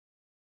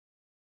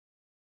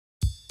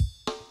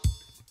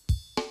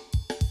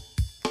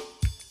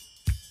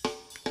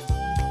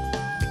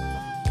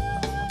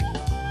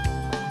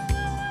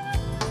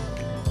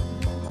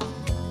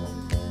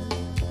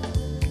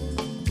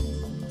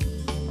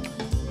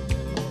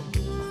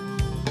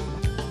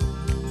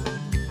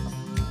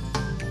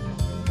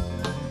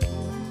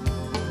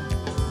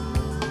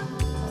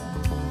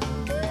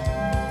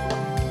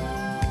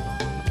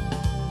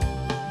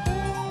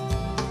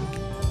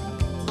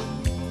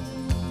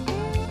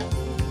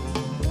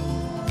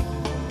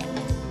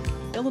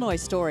Illinois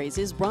Stories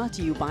is brought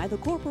to you by the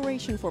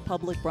Corporation for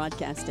Public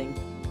Broadcasting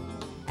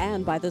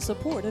and by the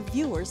support of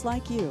viewers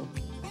like you.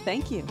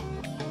 Thank you.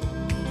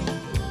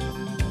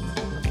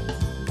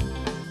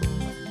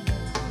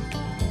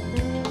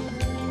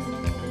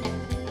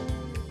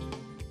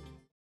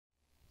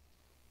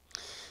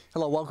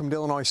 Hello, welcome to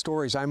Illinois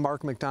Stories. I'm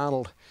Mark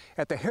McDonald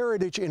at the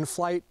Heritage in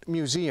Flight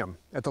Museum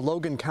at the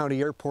Logan County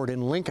Airport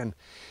in Lincoln.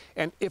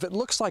 And if it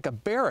looks like a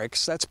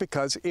barracks, that's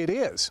because it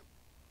is.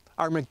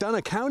 Our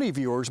McDonough County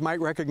viewers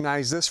might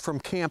recognize this from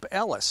Camp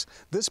Ellis.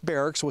 This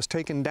barracks was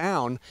taken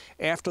down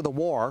after the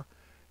war,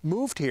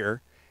 moved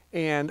here,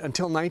 and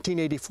until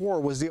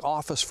 1984 was the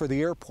office for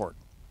the airport.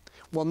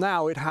 Well,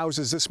 now it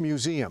houses this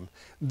museum.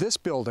 This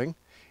building,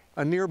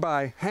 a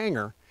nearby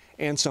hangar,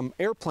 and some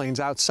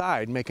airplanes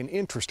outside make an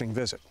interesting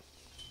visit.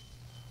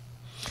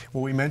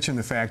 Well, we mentioned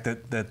the fact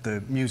that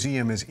the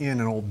museum is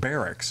in an old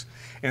barracks,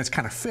 and it's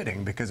kind of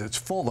fitting because it's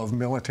full of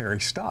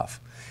military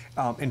stuff.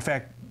 In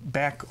fact,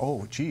 back,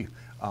 what,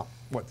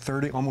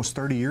 almost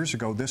 30 years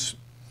ago, this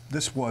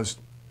was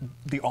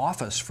the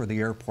office for the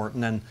airport,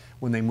 and then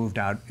when they moved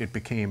out, it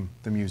became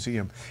the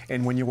museum.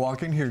 And when you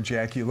walk in here,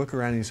 Jack, you look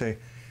around and you say,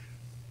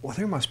 well,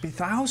 there must be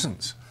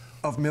thousands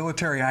of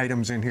military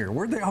items in here.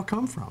 Where'd they all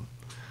come from?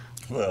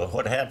 Well,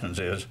 what happens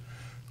is,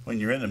 when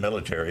you're in the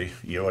military,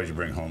 you always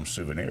bring home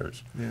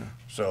souvenirs. Yeah.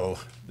 So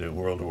the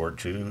World War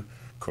II,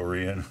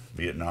 Korean,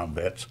 Vietnam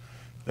vets,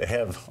 they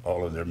have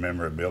all of their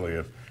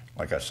memorabilia,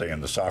 like I say, in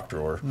the sock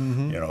drawer,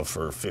 you know,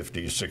 for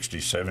 50,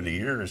 60, 70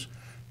 years.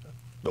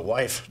 The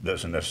wife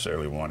doesn't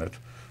necessarily want it.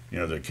 You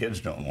know, their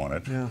kids don't want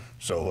it. Yeah.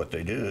 So what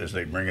they do is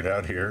they bring it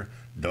out here,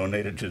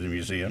 donate it to the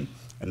museum,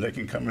 and they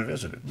can come and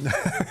visit it.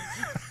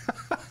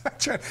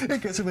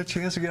 It gives them a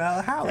chance to get out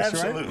of the house,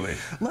 Absolutely. Right?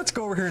 Let's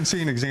go over here and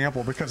see an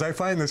example, because I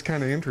find this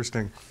kind of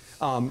interesting.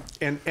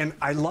 And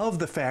I love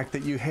the fact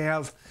that you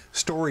have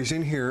stories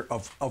in here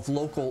of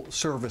local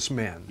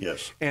servicemen.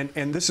 Yes.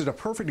 And this is a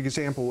perfect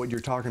example of what you're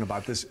talking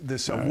about,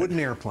 this wooden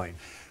airplane.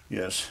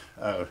 Yes.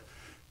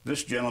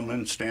 This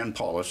gentleman, Stan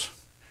Paulus,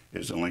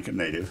 is a Lincoln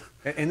native.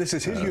 And this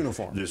is his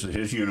uniform. This is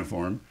his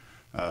uniform.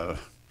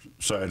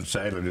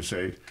 Sadly to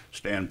say,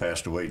 Stan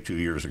passed away 2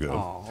 years ago.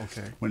 Oh,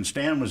 okay. When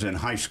Stan was in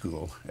high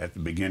school at the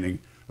beginning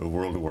of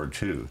World War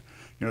II, you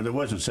know, there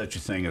wasn't such a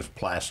thing as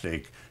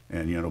plastic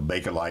and, you know,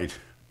 Bakelite,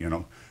 you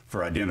know,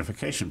 for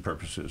identification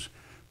purposes.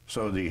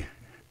 So the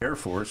Air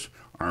Force,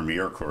 Army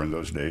Air Corps in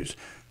those days,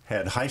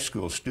 had high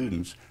school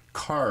students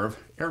carve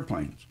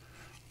airplanes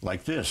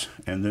like this,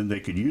 and then they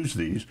could use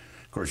these.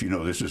 Of course, you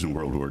know, this isn't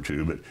World War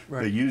II, but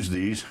they used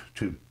these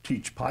to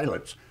teach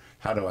pilots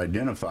how to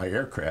identify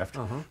aircraft.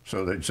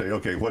 So they'd say,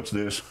 okay, what's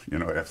this? You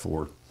know,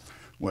 F4.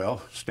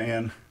 Well,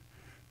 Stan,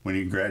 when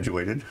he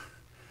graduated,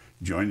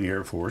 joined the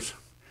Air Force,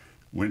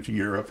 went to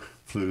Europe,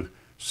 flew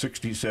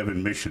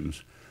 67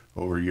 missions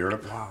over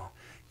Europe. Wow.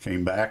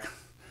 Came back,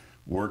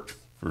 worked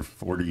for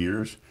 40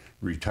 years,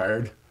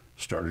 retired,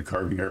 started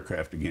carving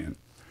aircraft again.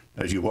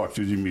 As you walk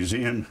through the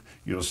museum,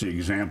 you'll see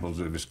examples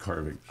of his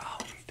carving. Oh,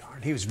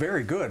 darn. He was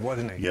very good,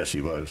 wasn't he? Yes,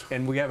 he was.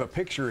 And we have a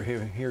picture of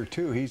him here,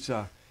 too. He's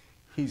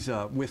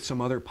with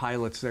some other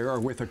pilots there, or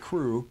with a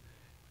crew.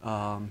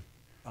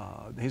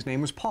 His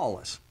name was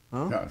Paulus.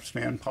 Huh? Yeah,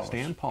 Stan Paulus.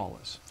 Stan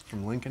Paulus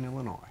from Lincoln,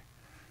 Illinois.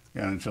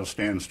 Yeah, until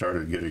Stan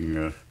started getting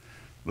a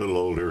little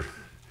older,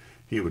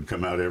 he would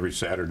come out every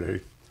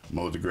Saturday,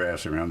 mow the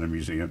grass around the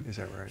museum. Is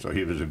that right? So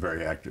he was a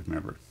very active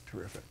member.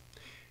 Terrific.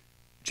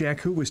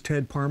 Jack, who was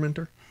Ted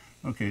Parmenter?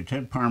 Okay,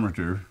 Ted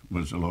Parmenter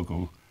was a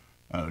local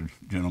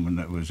gentleman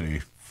that was a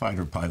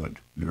fighter pilot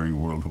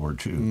during World War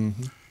II.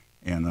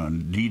 And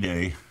on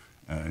D-Day,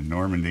 in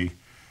Normandy,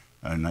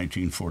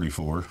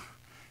 1944,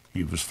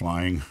 he was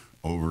flying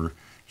over,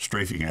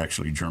 strafing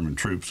actually German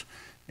troops,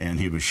 and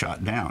he was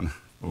shot down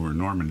over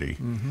Normandy.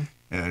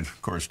 And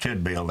of course,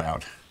 Ted bailed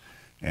out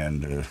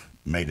and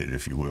made it,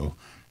 if you will,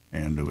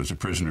 and was a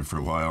prisoner for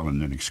a while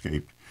and then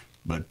escaped.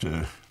 But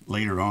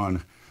later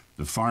on,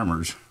 the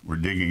farmers were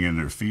digging in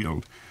their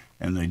field,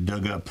 and they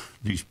dug up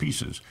these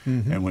pieces.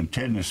 And when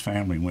Ted and his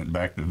family went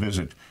back to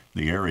visit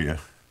the area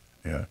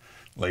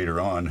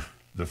later on,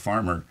 the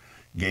farmer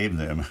gave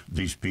them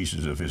these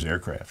pieces of his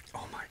aircraft.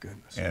 Oh, my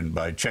goodness. And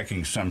by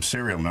checking some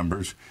serial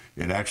numbers,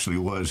 it actually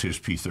was his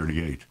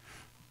P-38.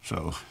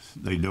 So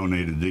they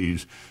donated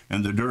these,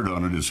 and the dirt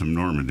on it is from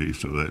Normandy,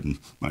 so that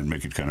might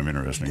make it kind of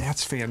interesting.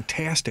 That's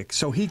fantastic.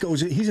 So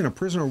he's in a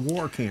prisoner of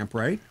war camp,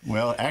 right?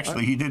 Well,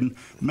 actually, he didn't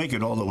make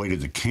it all the way to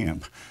the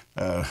camp.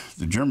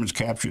 The Germans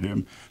captured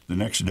him. The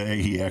next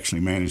day, he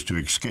actually managed to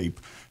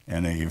escape,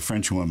 and a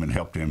French woman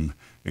helped him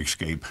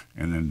escape,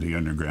 and then the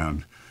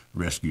underground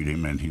rescued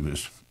him, and he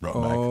was brought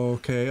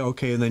back.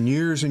 Okay. And then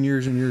years and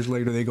years and years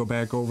later, they go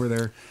back over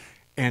there.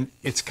 And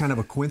it's kind of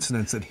a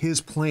coincidence that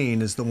his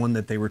plane is the one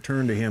that they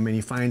returned to him, and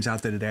he finds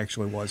out that it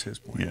actually was his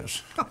plane.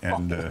 Yes.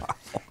 And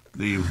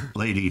the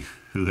lady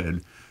who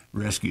had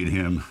rescued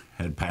him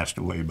had passed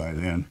away by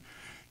then.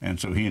 And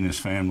so he and his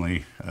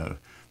family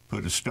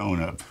put a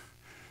stone up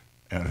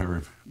at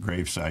her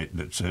gravesite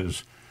that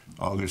says,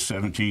 August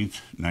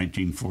 17th,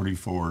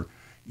 1944,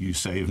 you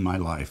saved my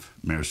life.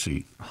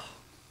 Merci.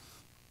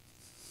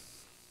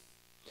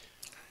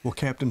 Well,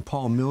 Captain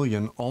Paul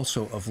Million,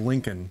 also of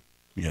Lincoln,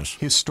 Yes.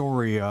 his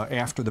story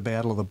after the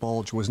Battle of the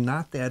Bulge was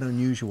not that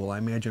unusual. I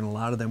imagine a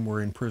lot of them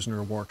were in prisoner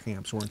of war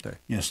camps, weren't they?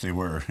 Yes, they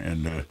were.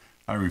 And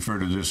I refer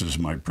to this as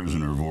my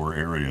prisoner of war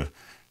area.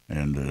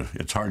 And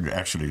it's hard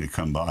actually to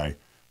come by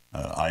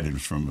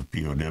items from a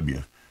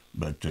POW,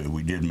 but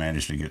we did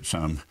manage to get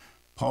some.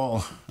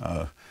 Paul,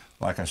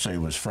 like I say,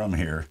 was from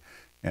here.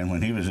 And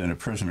when he was in a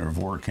prisoner of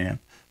war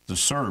camp, the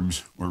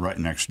Serbs were right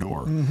next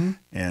door. Mm-hmm.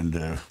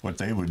 And what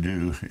they would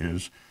do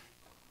is,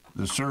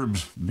 the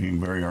Serbs, being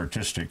very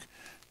artistic,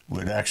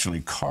 would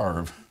actually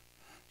carve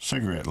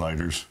cigarette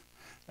lighters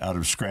out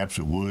of scraps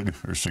of wood,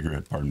 or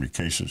cigarette, pardon me,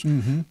 cases,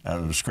 mm-hmm.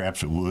 out of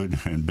scraps of wood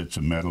and bits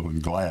of metal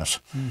and glass.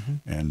 Mm-hmm.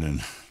 And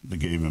then they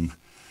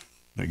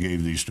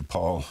gave these to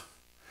Paul.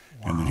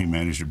 Wow. And then he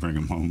managed to bring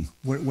them home.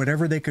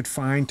 Whatever they could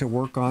find to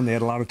work on, they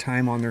had a lot of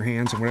time on their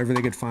hands, and whatever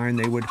they could find,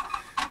 they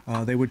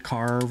would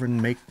carve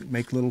and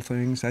make little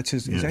things. That's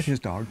his. Yes. Is that his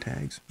dog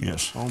tags?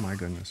 Yes. Oh my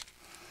goodness.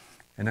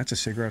 And that's a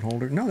cigarette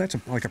holder? No, that's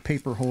like a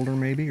paper holder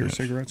maybe, or yes.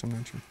 cigarettes. I'm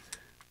not sure.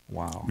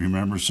 Wow.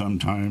 Remember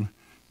sometime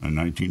in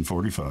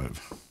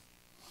 1945.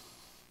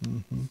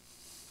 Mm-hmm.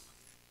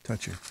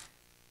 Touch it.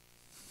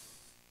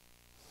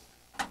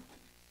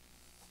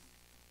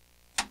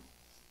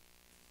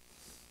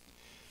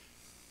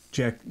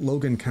 Jack,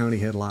 Logan County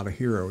had a lot of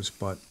heroes,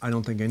 but I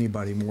don't think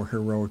anybody more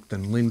heroic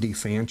than Lindy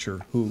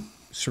Fancher, who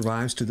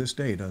survives to this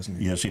day, doesn't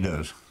he? Yes, he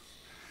does.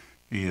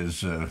 He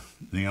is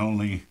the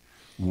only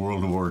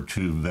World War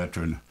II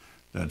veteran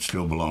that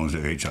still belongs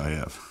to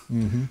HIF.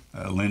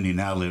 Mm-hmm. Lindy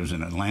now lives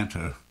in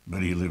Atlanta,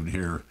 but he lived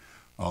here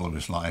all of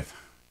his life.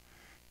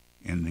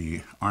 In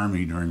the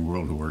Army during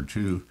World War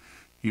II,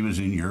 he was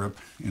in Europe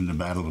in the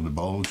Battle of the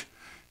Bulge,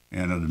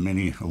 and of the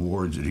many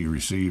awards that he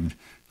received,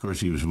 of course,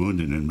 he was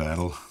wounded in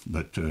battle,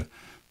 but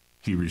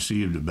he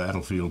received a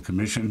Battlefield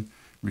Commission,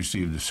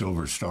 received the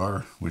Silver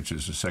Star, which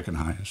is the second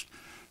highest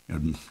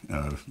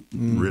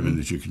mm-hmm. ribbon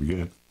that you can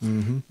get.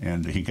 Mm-hmm.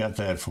 And he got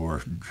that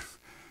for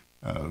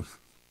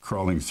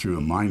crawling through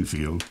a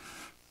minefield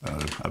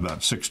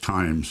about 6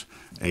 times,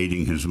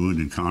 aiding his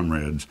wounded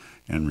comrades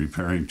and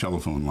repairing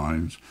telephone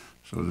lines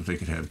so that they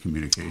could have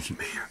communication.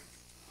 Man.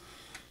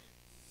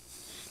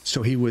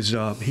 So he was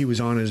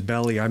on his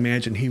belly. I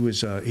imagine he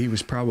was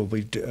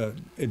probably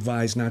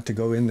advised not to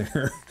go in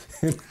there,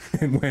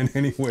 and went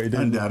anyway.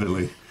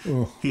 Undoubtedly,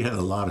 oh. He had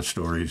a lot of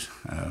stories.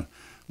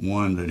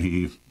 One that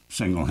he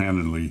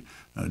single-handedly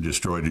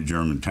destroyed a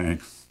German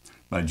tank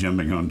by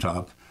jumping on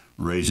top,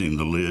 raising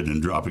the lid,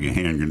 and dropping a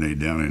hand grenade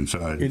down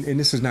inside. And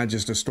this is not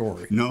just a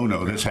story. No,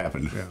 this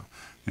happened. Yeah.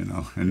 You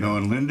know, and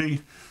knowing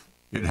Lindy,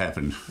 it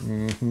happened.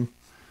 Mm-hmm.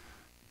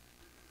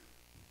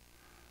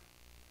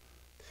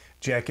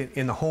 Jack,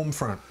 in the home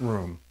front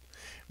room,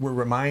 we're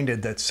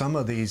reminded that some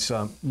of these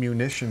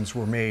munitions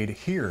were made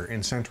here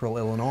in central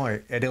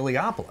Illinois at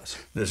Illiopolis.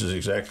 This is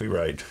exactly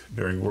right.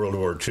 During World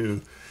War II,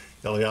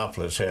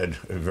 Illiopolis had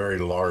a very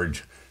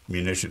large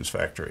munitions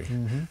factory,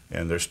 mm-hmm.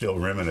 and there's still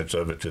remnants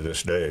of it to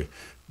this day.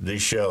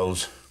 These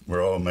shells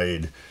were all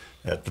made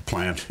at the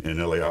plant in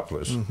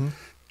Illiopolis,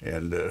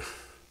 mm-hmm.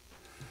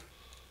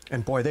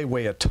 And boy, they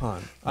weigh a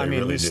ton. I mean,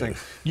 really this thing.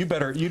 You'd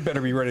better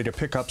be ready to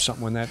pick up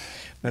something when that.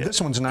 Now, yeah.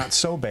 This one's not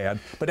so bad,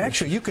 but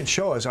actually, you can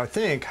show us, I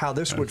think, how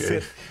this would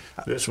fit.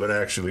 This would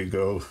actually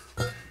go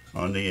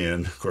on the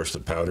end, of course, the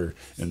powder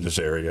in this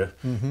area,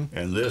 mm-hmm.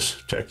 and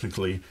this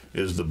technically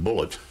is the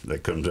bullet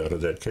that comes out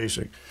of that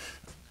casing.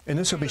 And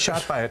this would be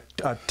shot by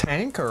a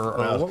tank, or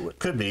what? It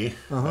could be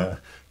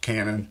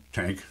cannon,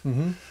 tank,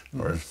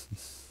 mm-hmm. or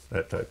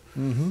that type.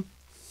 Mm-hmm.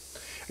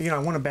 You know, I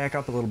want to back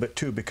up a little bit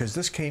too, because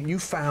you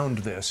found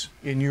this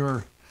in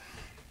your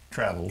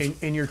travels.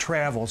 In your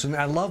travels, and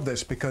I love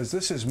this because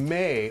this is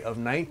May of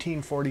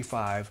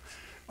 1945,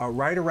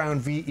 right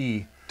around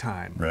VE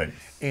time. Right.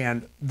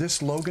 And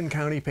this Logan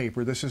County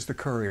paper, this is the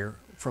Courier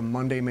from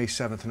Monday, May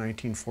 7th,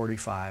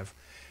 1945,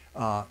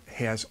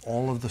 has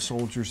all of the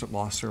soldiers that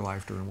lost their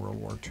life during World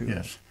War II.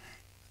 Yes.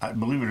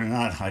 Believe it or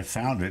not, I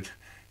found it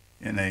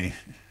in a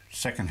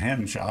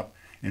second-hand shop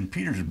in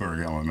Petersburg,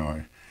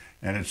 Illinois.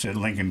 And it said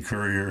Lincoln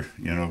Courier,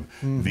 you know,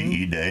 mm-hmm.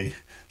 VE Day.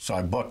 So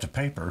I bought the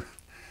paper.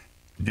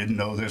 Didn't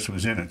know this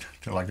was in it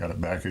till I got it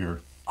back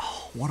here.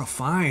 Oh, what a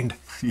find.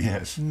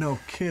 Yes. No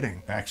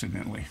kidding.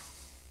 Accidentally.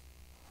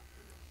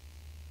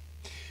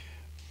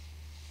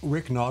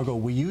 Rick Nago,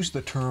 we use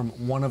the term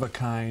one of a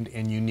kind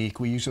and unique.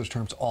 We use those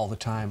terms all the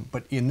time.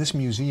 But in this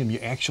museum, you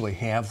actually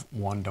have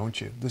one,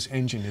 don't you? This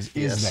engine is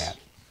that.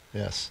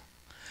 Yes.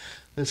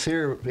 This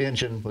here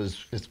engine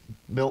was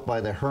built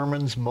by the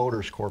Herman's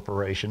Motors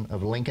Corporation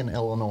of Lincoln,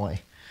 Illinois.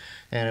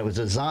 And it was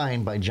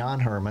designed by John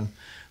Herman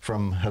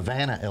from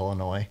Havana,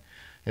 Illinois.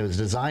 It was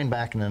designed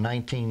back in the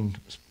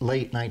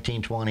late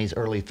 1920s,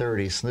 early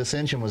 30s. This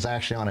engine was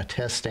actually on a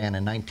test stand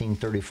in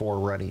 1934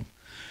 Reading.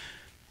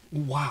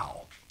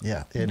 Wow.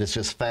 Yeah, it is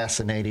just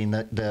fascinating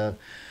that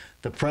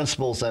the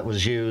principles that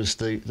was used,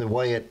 the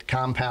way it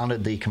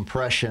compounded the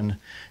compression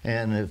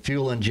and the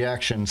fuel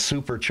injection,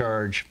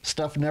 supercharge,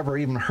 stuff never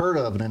even heard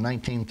of in the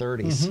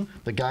 1930s.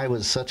 The guy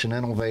was such an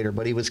innovator,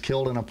 but he was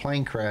killed in a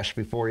plane crash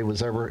before he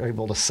was ever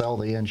able to sell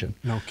the engine.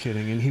 No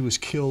kidding. And he was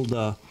killed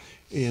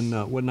in,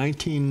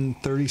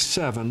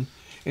 1937,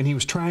 and he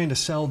was trying to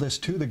sell this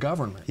to the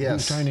government. Yes. He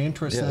was trying to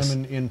interest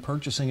them in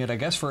purchasing it, I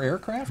guess, for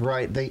aircraft?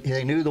 Right.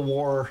 They knew the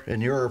war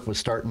in Europe was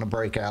starting to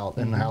break out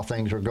and how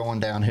things were going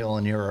downhill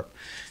in Europe.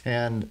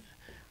 And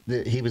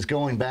he was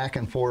going back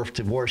and forth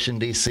to Washington,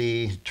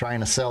 D.C., trying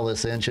to sell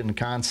this engine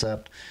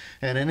concept.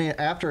 And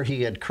after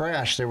he had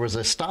crashed, there was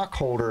a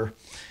stockholder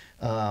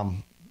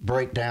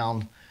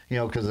breakdown, you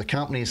know, because the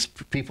companies,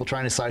 people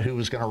trying to decide who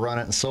was going to run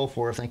it and so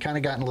forth, and kind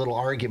of got in little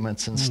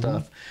arguments and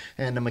stuff.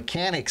 And the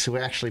mechanics who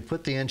actually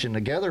put the engine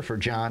together for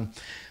John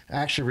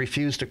actually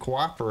refused to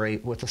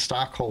cooperate with the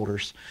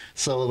stockholders.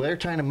 So every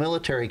time the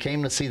military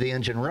came to see the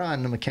engine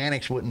run, the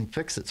mechanics wouldn't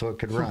fix it so it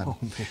could run.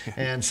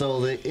 And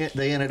so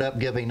they ended up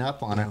giving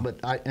up on it.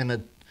 But in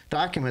the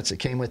documents that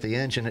came with the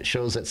engine, it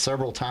shows that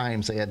several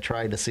times they had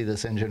tried to see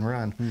this engine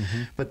run.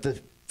 But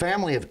the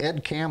family of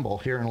Ed Campbell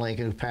here in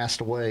Lincoln, who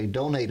passed away,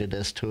 donated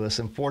this to us,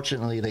 and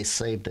fortunately they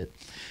saved it.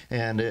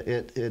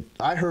 And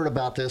I heard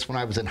about this when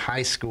I was in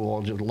high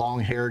school, just a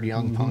long-haired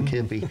young punk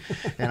hippie,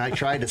 and I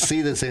tried to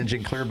see this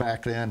engine clear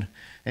back then,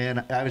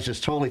 and I was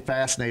just totally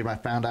fascinated when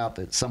I found out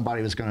that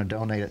somebody was going to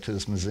donate it to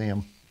this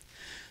museum.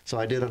 So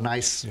I did a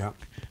nice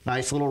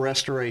little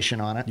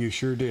restoration on it. You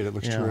sure did. It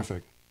looks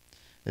terrific.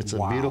 It's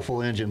a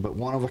beautiful engine, but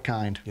one of a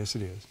kind. Yes,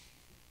 it is.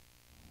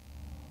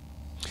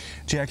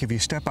 Jack, if you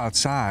step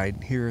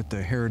outside here at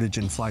the Heritage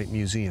in Flight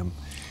Museum,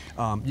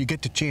 you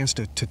get the chance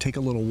to take a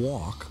little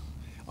walk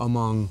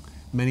among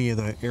many of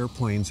the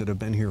airplanes that have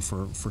been here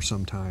for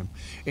some time.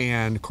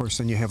 And of course,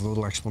 then you have a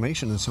little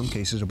explanation in some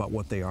cases about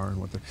what they are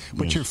and what they're.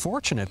 But you're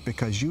fortunate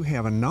because you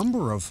have a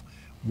number of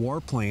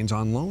warplanes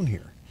on loan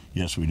here.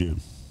 Yes, we do.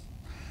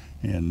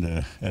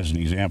 And as an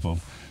example,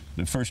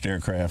 the first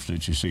aircraft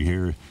that you see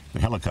here, the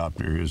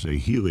helicopter, is a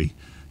Huey.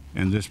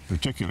 And this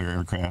particular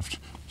aircraft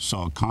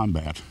saw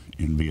combat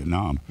in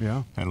Vietnam.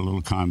 Yeah. Had a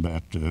little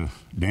combat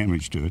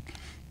damage to it,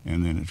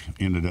 and then it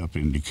ended up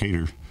in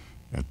Decatur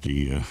at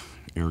the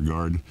Air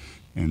Guard.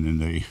 And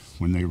then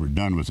when they were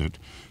done with it,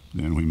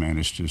 then we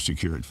managed to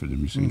secure it for the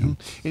museum.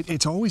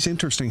 It's always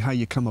interesting how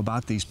you come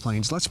about these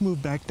planes. Let's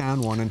move back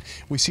down one, and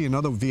we see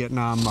another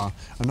Vietnam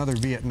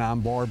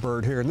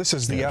Warbird here, and this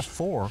is the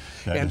F4.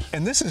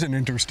 And this is an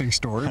interesting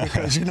story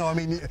because, you know, I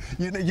mean,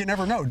 you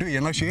never know, do you,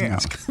 unless you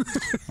ask.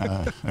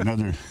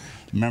 Another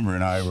member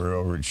and I were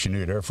over at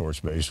Chanute Air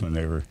Force Base when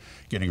they were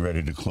getting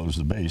ready to close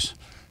the base,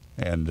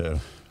 and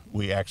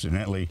we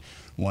accidentally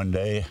one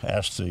day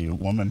asked the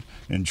woman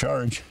in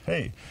charge,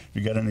 "Hey,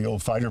 you got any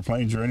old fighter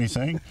planes or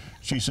anything?"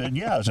 She said,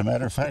 "Yeah, as a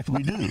matter of fact,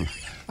 we do.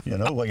 You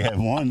know, we have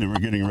one that we're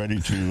getting ready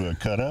to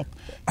cut up."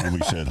 And we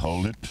said,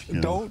 "Hold it.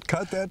 Don't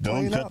cut that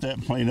plane up. Don't cut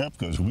that plane up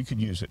because we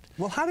could use it."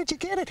 Well, how did you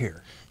get it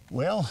here?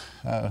 Well,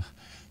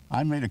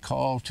 I made a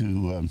call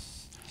to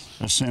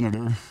a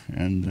senator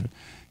and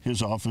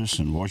his office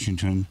in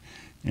Washington,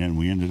 and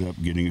we ended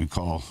up getting a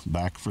call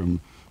back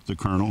from the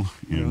colonel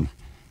in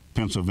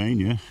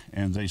Pennsylvania,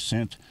 and they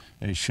sent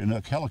a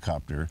Chinook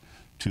helicopter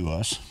to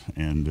us,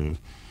 and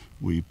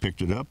we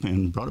picked it up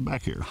and brought it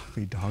back here.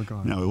 Be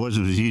doggone. Now, it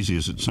wasn't as easy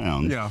as it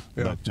sounds,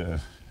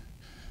 but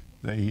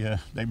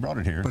they brought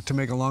it here. But to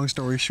make a long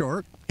story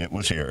short, it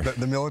was here.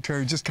 The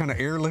military just kind of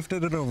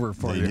airlifted it over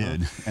for you. They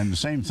did. And the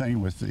same thing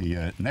with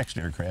the next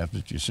aircraft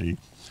that you see,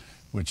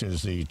 which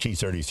is the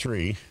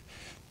T-33.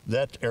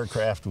 That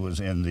aircraft was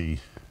in the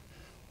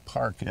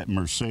park at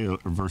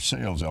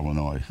Versailles,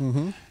 Illinois.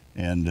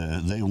 And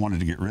they wanted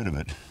to get rid of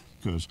it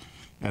because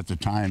at the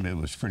time it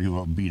was pretty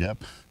well beat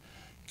up.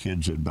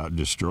 Kids had about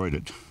destroyed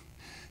it.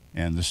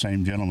 And the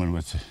same gentleman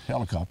with the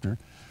helicopter,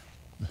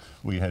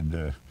 we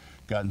had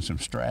gotten some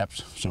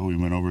straps, so we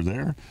went over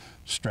there,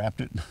 strapped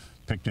it,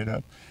 picked it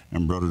up,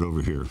 and brought it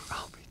over here.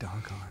 I'll be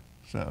doggone.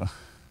 So,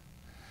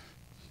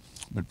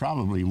 but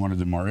probably one of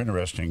the more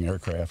interesting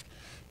aircraft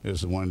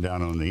is the one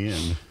down on the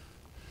end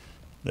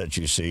that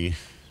you see,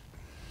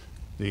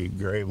 the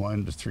gray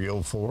one, the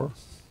 304.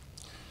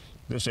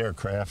 This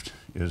aircraft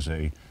is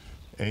a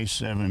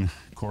A-7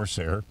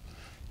 Corsair,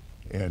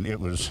 and it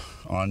was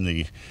on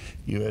the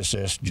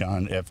USS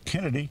John F.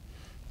 Kennedy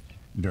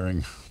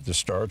during the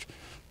start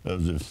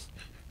of the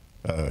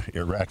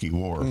Iraqi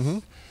War.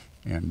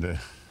 And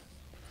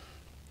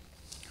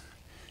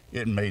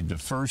it made the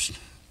first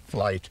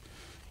flight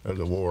of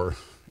the war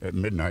at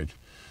midnight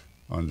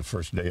on the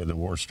first day of the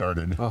war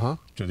started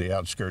to the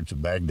outskirts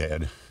of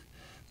Baghdad,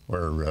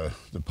 where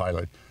the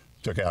pilot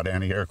took out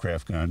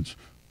anti-aircraft guns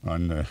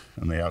on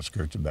the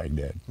outskirts of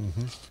Baghdad.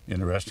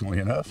 Interestingly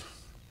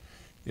enough,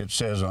 it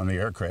says on the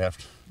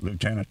aircraft,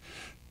 Lieutenant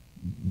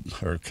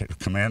or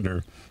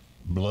Commander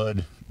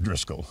Blood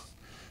Driscoll.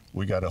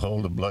 We got a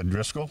hold of Blood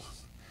Driscoll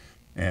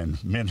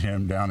and met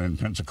him down in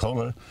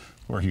Pensacola,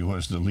 where he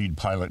was the lead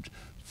pilot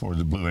for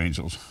the Blue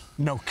Angels.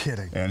 No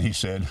kidding. And he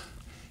said,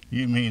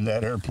 You mean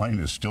that airplane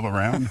is still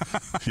around?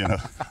 You know,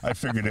 I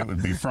figured it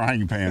would be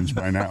frying pans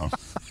by now.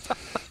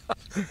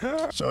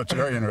 So it's a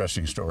very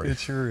interesting story. It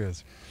sure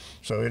is.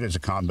 So it is a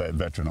combat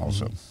veteran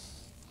also.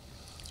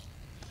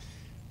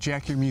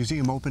 Jack, your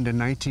museum opened in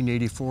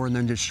 1984, and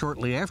then just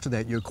shortly after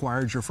that, you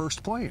acquired your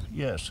first plane.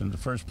 Yes, and the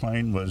first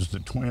plane was the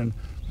twin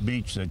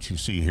Beech that you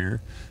see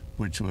here,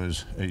 which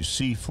was a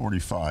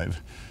C-45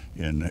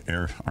 in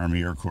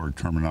Army Air Corps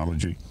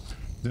terminology.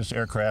 This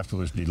aircraft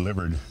was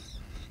delivered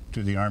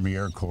to the Army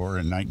Air Corps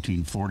in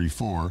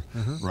 1944,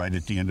 right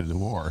at the end of the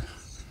war.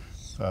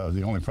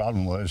 The only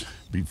problem was,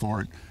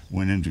 before it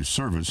went into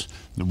service,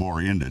 the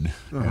war ended,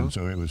 and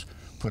so it was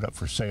put up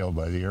for sale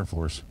by the Air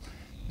Force.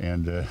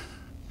 And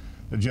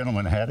the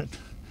gentleman had it,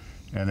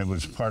 and it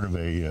was part of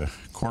a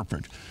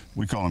corporate,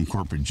 we call them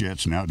corporate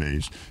jets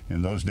nowadays.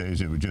 In those days,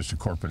 it was just a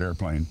corporate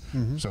airplane,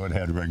 so it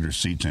had regular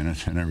seats in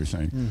it and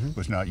everything. It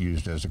was not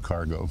used as a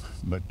cargo,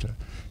 but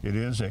it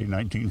is a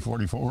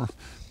 1944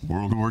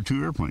 World War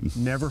II airplane.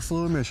 Never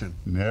flew a mission.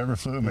 Never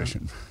flew a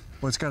mission.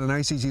 Well, it's got a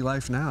nice, easy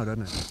life now,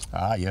 doesn't it?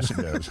 Ah, yes, it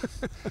does.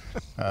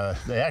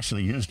 They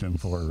actually used him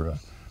for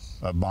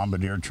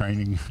bombardier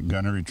training,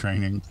 gunnery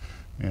training,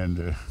 and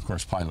of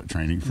course pilot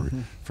training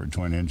for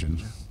twin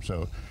engines.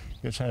 So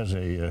it has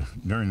a,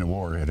 during the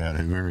war, it had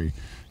a very,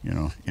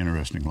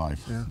 interesting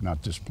life.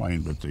 Not this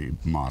plane, but the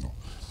model.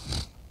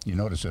 You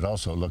notice it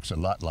also looks a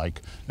lot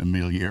like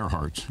Amelia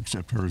Earhart's,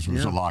 except hers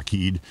was a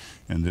Lockheed,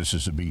 and this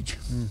is a Beech.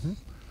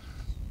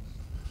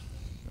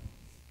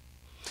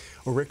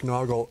 Well, Rick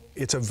Noggle,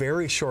 it's a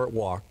very short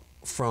walk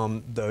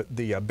from the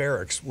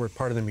barracks, where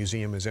part of the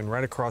museum is in,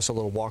 right across a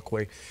little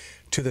walkway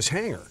to this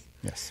hangar.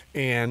 Yes.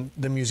 And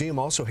the museum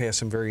also has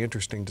some very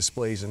interesting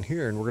displays in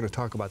here, and we're going to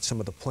talk about some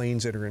of the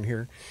planes that are in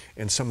here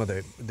and some of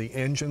the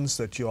engines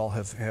that you all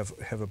have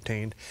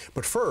obtained.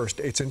 But first,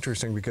 it's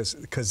interesting because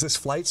this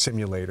flight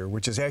simulator,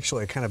 which is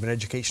actually a kind of an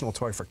educational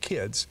toy for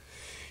kids,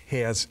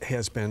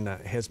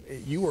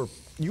 you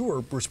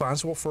were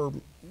responsible for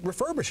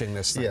refurbishing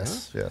this thing.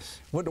 Yes, huh? yes.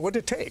 What did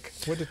it take?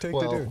 What did it take to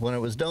do? Well, when it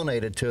was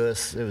donated to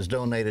us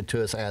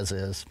as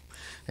is,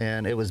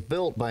 and it was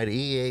built by the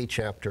EAA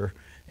chapter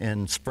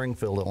in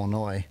Springfield,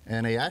 Illinois,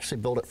 and they actually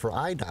built it for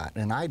IDOT,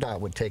 and IDOT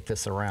would take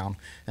this around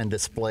and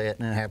display it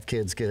and have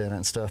kids get in it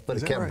and stuff, but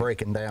it kept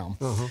breaking down.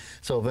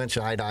 So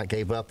eventually IDOT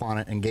gave up on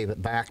it and gave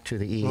it back to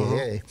the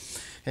EAA,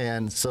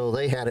 and so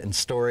they had it in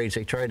storage.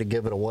 They tried to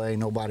give it away.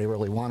 Nobody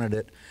really wanted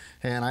it,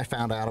 and I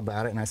found out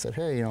about it, and I said,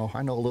 hey,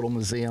 I know a little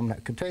museum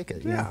that could take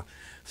it. You know?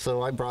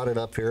 So I brought it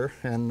up here,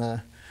 and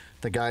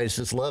the guys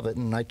just love it,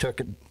 and I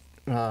took it,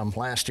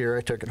 last year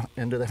I took it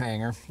into the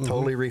hangar,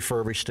 totally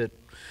refurbished it,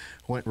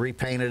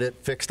 repainted it,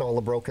 fixed all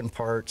the broken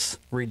parts,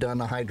 redone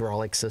the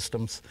hydraulic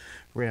systems,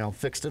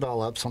 fixed it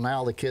all up, so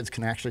now the kids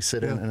can actually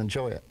sit in and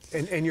enjoy it.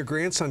 And your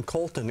grandson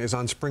Colton is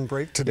on spring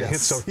break today,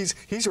 so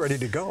he's ready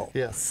to go.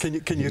 Yes.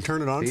 Can you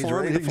turn it on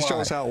for him? You can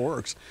show us how it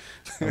works.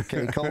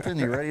 Okay, Colton,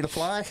 you ready to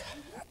fly?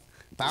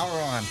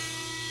 Power on.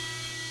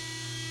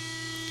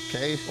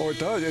 Okay. Oh, it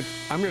does.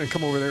 I'm going to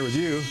come over there with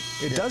you.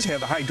 It does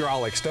have the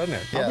hydraulics, doesn't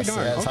it? Yes, it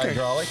has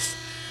hydraulics.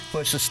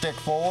 Push the stick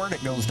forward,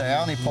 it goes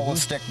down. You pull the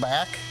stick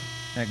back,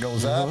 and it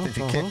goes up. If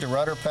you kick the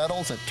rudder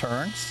pedals, it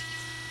turns.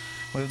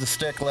 Move the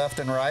stick left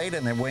and right,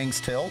 and the wings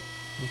tilt.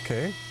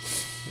 Okay.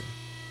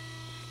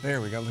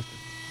 There we go.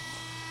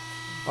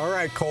 All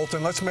right,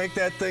 Colton, let's make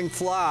that thing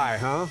fly,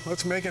 huh?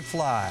 Let's make it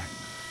fly.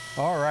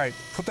 All right,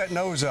 put that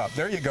nose up.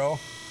 There you go.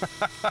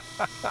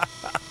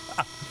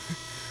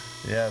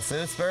 Yes,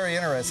 it's very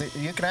interesting.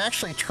 You can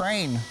actually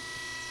train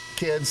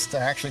kids to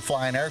actually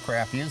fly an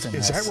aircraft using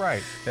this. Is that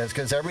right? Yes,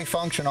 because every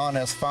function on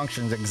this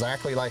functions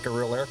exactly like a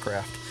real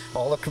aircraft.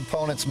 All the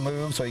components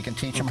move, so you can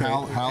teach them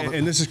how.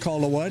 And this is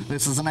called a what?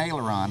 This is an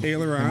aileron.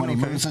 Aileron. And when he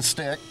moves the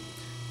stick,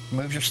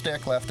 moves your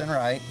stick left and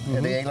right,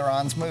 and the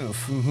ailerons move.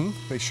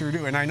 They sure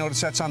do. And I notice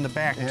that's on the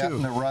back too.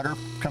 And the rudder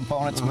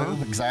components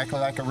move exactly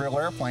like a real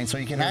airplane, so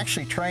you can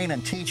actually train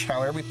and teach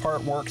how every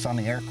part works on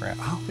the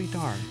aircraft. I'll be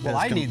darned. Well,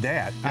 I need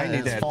that. I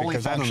need that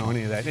because I don't know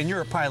any of that. And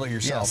you're a pilot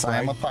yourself, yes, right?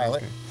 I'm a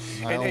pilot.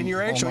 Okay. And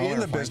you're actually in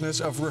the business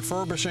of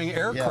refurbishing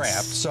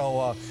aircraft.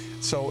 Yes.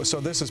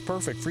 So this is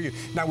perfect for you.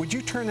 Now, would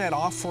you turn that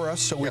off for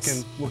us so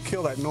we'll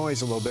kill that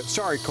noise a little bit?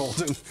 Sorry,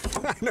 Colton.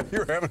 I know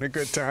you're having a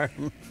good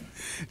time.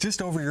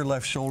 Just over your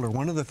left shoulder,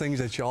 one of the things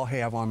that y'all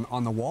have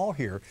on the wall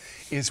here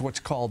is what's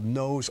called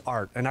nose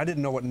art. And I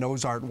didn't know what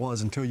nose art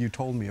was until you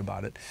told me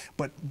about it.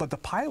 But the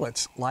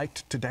pilots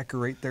liked to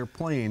decorate their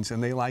planes,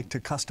 and they liked to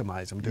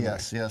customize them,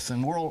 didn't they? Yes.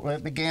 And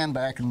it began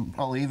back in,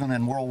 even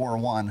in World War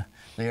I.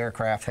 The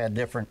aircraft had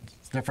different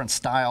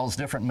styles.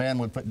 Different men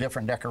would put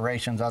different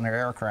decorations on their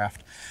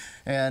aircraft.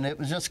 And it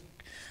was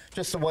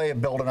just a way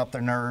of building up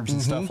their nerves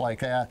and stuff like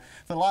that.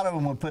 But a lot of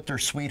them would put their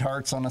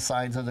sweethearts on the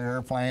sides of their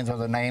airplanes, or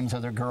the names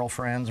of their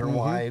girlfriends or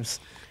wives,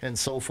 and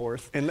so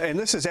forth. And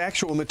this is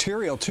actual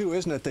material too,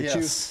 isn't it?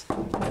 Yes.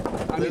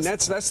 I mean,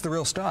 that's the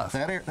real stuff.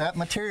 That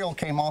material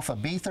came off a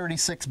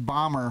B-36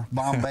 bomber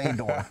Bombay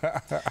door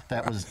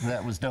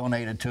that was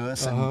donated to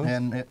us,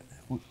 and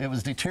it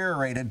was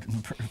deteriorated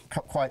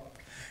quite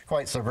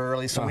quite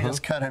severely, so we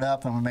just cut it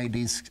up and we made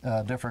these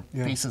different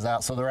pieces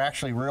out. So they're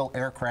actually real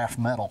aircraft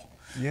metal.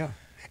 Yeah.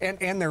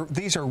 And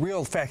these are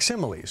real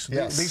facsimiles.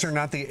 Yes. These are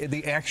not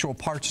the actual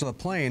parts of the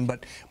plane,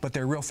 but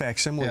they're real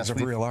facsimiles of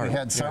real art. We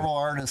had several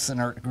artists in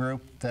our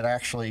group that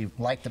actually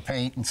liked to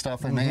paint and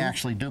stuff, and they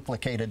actually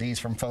duplicated these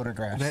from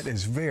photographs. That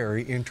is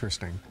very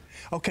interesting.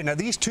 Okay, now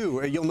these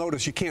two, you'll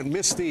notice you can't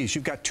miss these.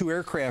 You've got two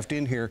aircraft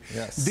in here.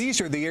 Yes. These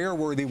are the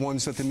airworthy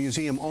ones that the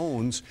museum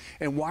owns.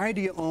 And why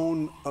do you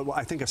own,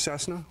 I think, a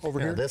Cessna over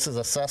here? This is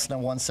a Cessna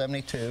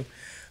 172.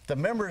 The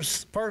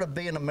members, part of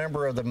being a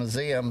member of the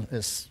museum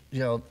is,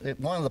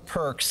 one of the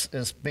perks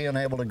is being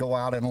able to go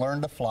out and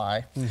learn to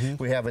fly.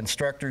 We have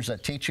instructors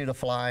that teach you to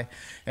fly,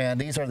 and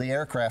these are the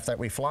aircraft that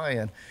we fly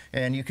in.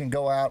 And you can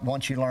go out,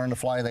 once you learn to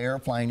fly the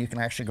airplane, you can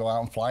actually go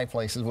out and fly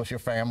places with your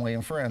family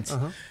and friends.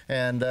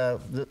 And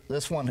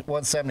this one,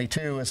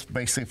 172, is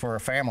basically for a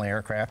family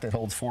aircraft. It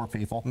holds 4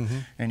 people,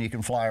 and you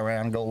can fly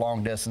around and go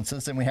long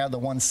distances. And we have the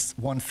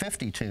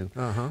 152.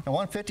 The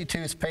 152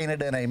 is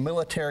painted in a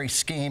military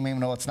scheme, even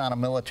though it's not a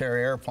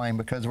military airplane,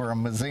 because we're a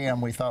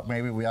museum. We thought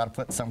maybe we ought to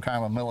put some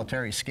kind of a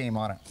military scheme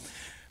on it.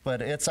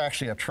 But it's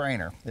actually a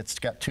trainer. It's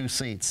got 2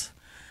 seats.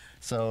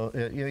 So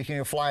you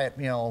can fly it,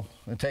 and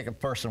take a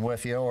person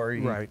with you, or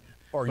you,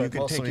 or you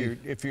can take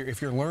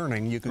if you're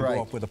learning, you can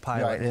go up with a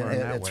pilot and learn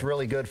that It's way.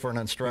 really good for an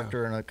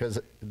instructor, and because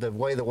the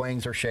way the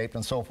wings are shaped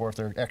and so forth,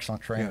 they're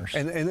excellent trainers.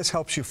 And this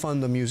helps you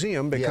fund the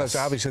museum, because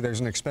obviously there's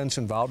an expense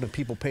involved and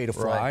people pay to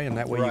fly, and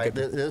that way you get.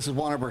 This is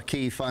one of our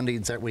key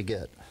fundings that we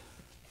get.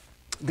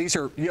 These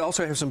are. You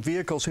also have some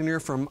vehicles in here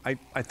from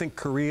I think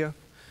Korea.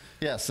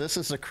 Yes, this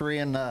is a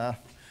Korean,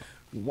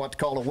 what's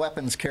called a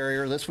weapons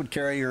carrier. This would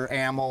carry your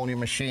ammo and your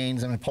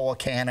machines and pull a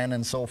cannon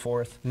and so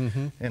forth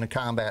in a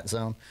combat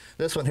zone.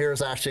 This one here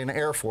is actually an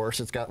Air Force.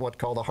 It's got what's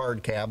called a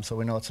hard cab, so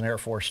we know it's an Air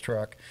Force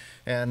truck.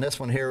 And this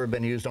one here would have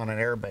been used on an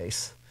air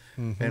base.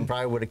 And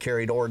probably would have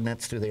carried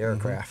ordnance to the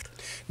aircraft.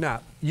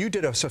 Now, you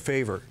did us a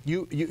favor.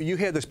 You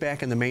had this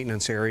back in the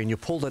maintenance area, and you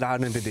pulled it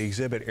out into the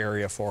exhibit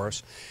area for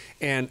us.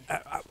 And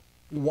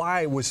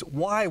why was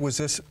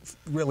this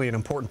really an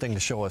important thing to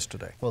show us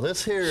today? Well,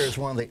 this here is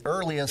one of the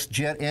earliest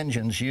jet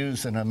engines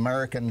used in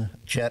American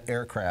jet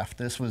aircraft.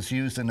 This was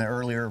used in the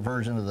earlier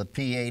version of the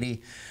P-80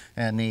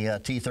 and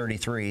the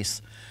T-33s.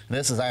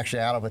 This is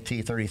actually out of a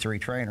T-33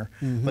 trainer.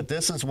 But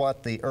this is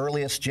what the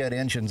earliest jet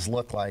engines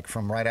look like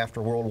from right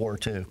after World War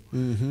II.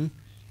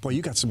 Boy,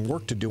 you got some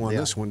work to do on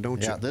this one,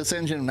 don't you? Yeah, this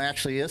engine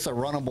actually is a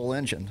runnable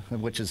engine,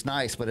 which is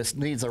nice, but it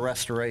needs a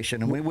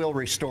restoration, and we will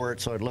restore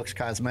it so it looks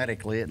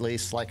cosmetically at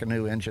least like a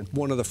new engine.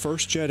 One of the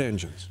first jet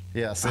engines.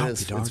 Yes, it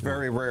is. It's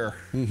very rare.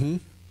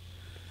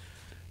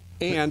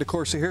 And of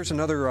course, here's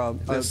another,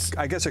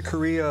 I guess, a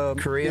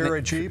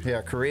Korea-era Jeep.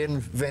 Yeah, Korean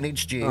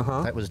vintage Jeep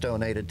that was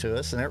donated to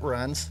us, and it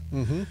runs.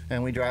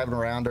 And we drive it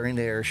around during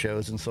the air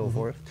shows and so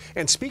forth.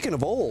 And speaking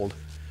of old,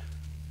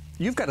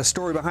 you've got a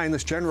story behind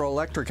this General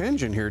Electric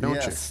engine here, don't you?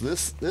 Yes,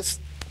 this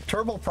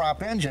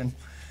turboprop engine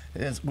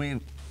it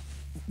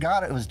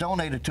was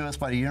donated to us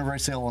by the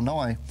University of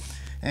Illinois,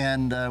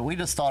 and we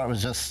just thought it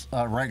was just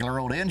a regular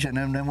old engine.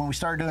 And then when we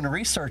started doing the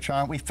research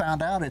on it, we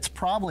found out it's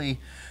probably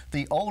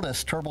the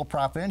oldest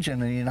turboprop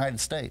engine in the United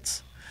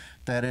States.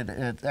 That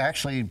it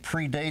actually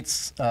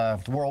predates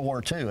World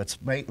War II.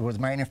 It was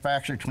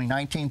manufactured between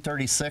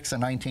 1936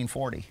 and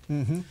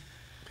 1940.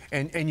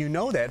 And you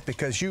know that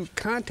because you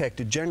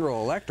contacted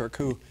General Electric,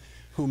 who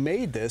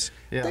made this.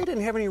 They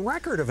didn't have any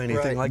record of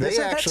anything like this.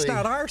 That's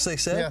not ours, they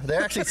said. Yeah, they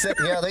actually said,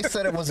 they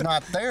said it was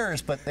not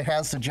theirs, but it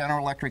has the General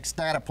Electric's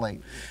data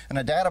plate. And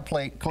the data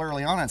plate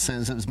clearly on it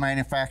says it was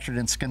manufactured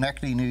in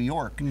Schenectady, New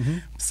York.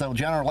 So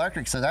General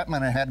Electric said that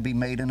meant it had to be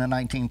made in the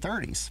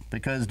 1930s,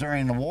 because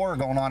during the war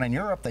going on in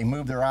Europe, they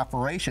moved their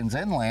operations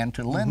inland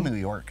to Lynn, New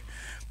York.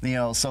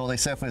 So they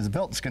said if it was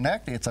built in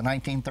Schenectady, it's a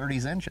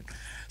 1930s engine.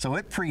 So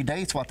it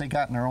predates what they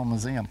got in their own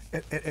museum.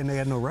 And they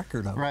had no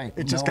record of it. Right.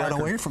 It just got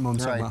away from them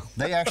somehow.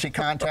 They actually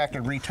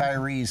contacted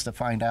retirees to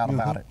find out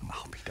about it.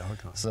 I'll be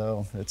doggone.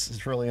 So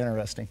it's really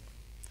interesting.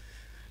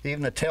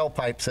 Even the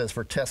tailpipe says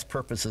for test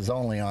purposes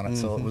only on it,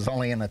 so it was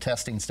only in the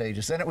testing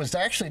stages. And it was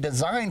actually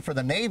designed for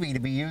the Navy to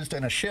be used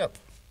in a ship.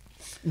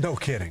 No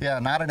kidding. Yeah,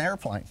 not an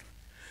airplane.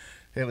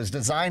 It was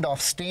designed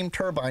off steam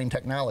turbine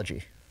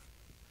technology.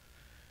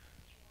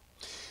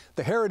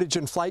 The Heritage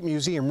and Flight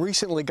Museum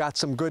recently got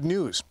some good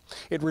news.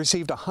 It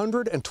received a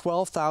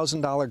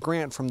 $112,000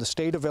 grant from the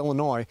state of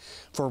Illinois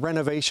for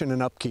renovation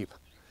and upkeep.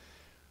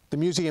 The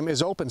museum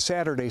is open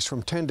Saturdays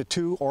from 10 to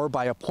 2 or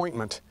by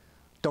appointment.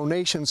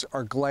 Donations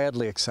are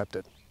gladly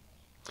accepted.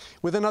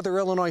 With another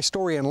Illinois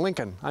story in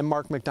Lincoln, I'm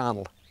Mark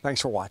McDonald.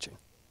 Thanks for watching.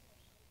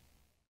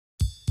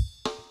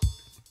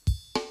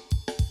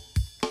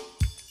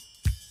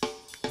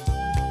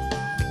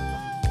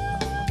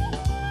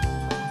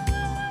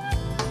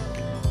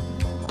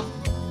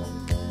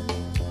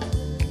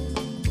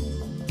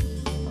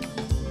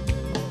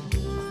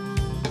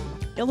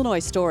 Illinois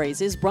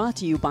Stories is brought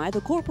to you by the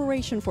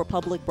Corporation for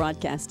Public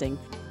Broadcasting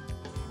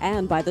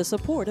and by the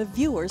support of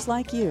viewers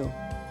like you.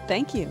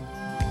 Thank you.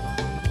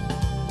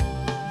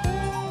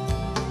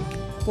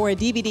 For a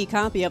DVD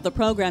copy of the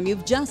program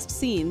you've just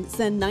seen,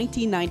 send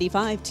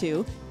 1995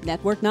 to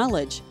Network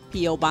Knowledge,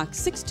 P.O. Box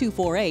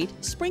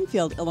 6248,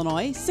 Springfield,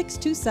 Illinois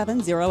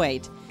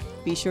 62708.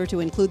 Be sure to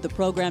include the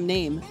program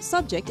name,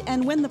 subject,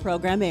 and when the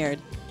program aired.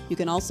 You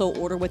can also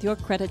order with your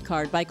credit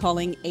card by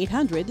calling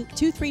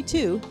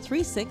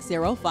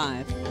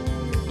 800-232-3605.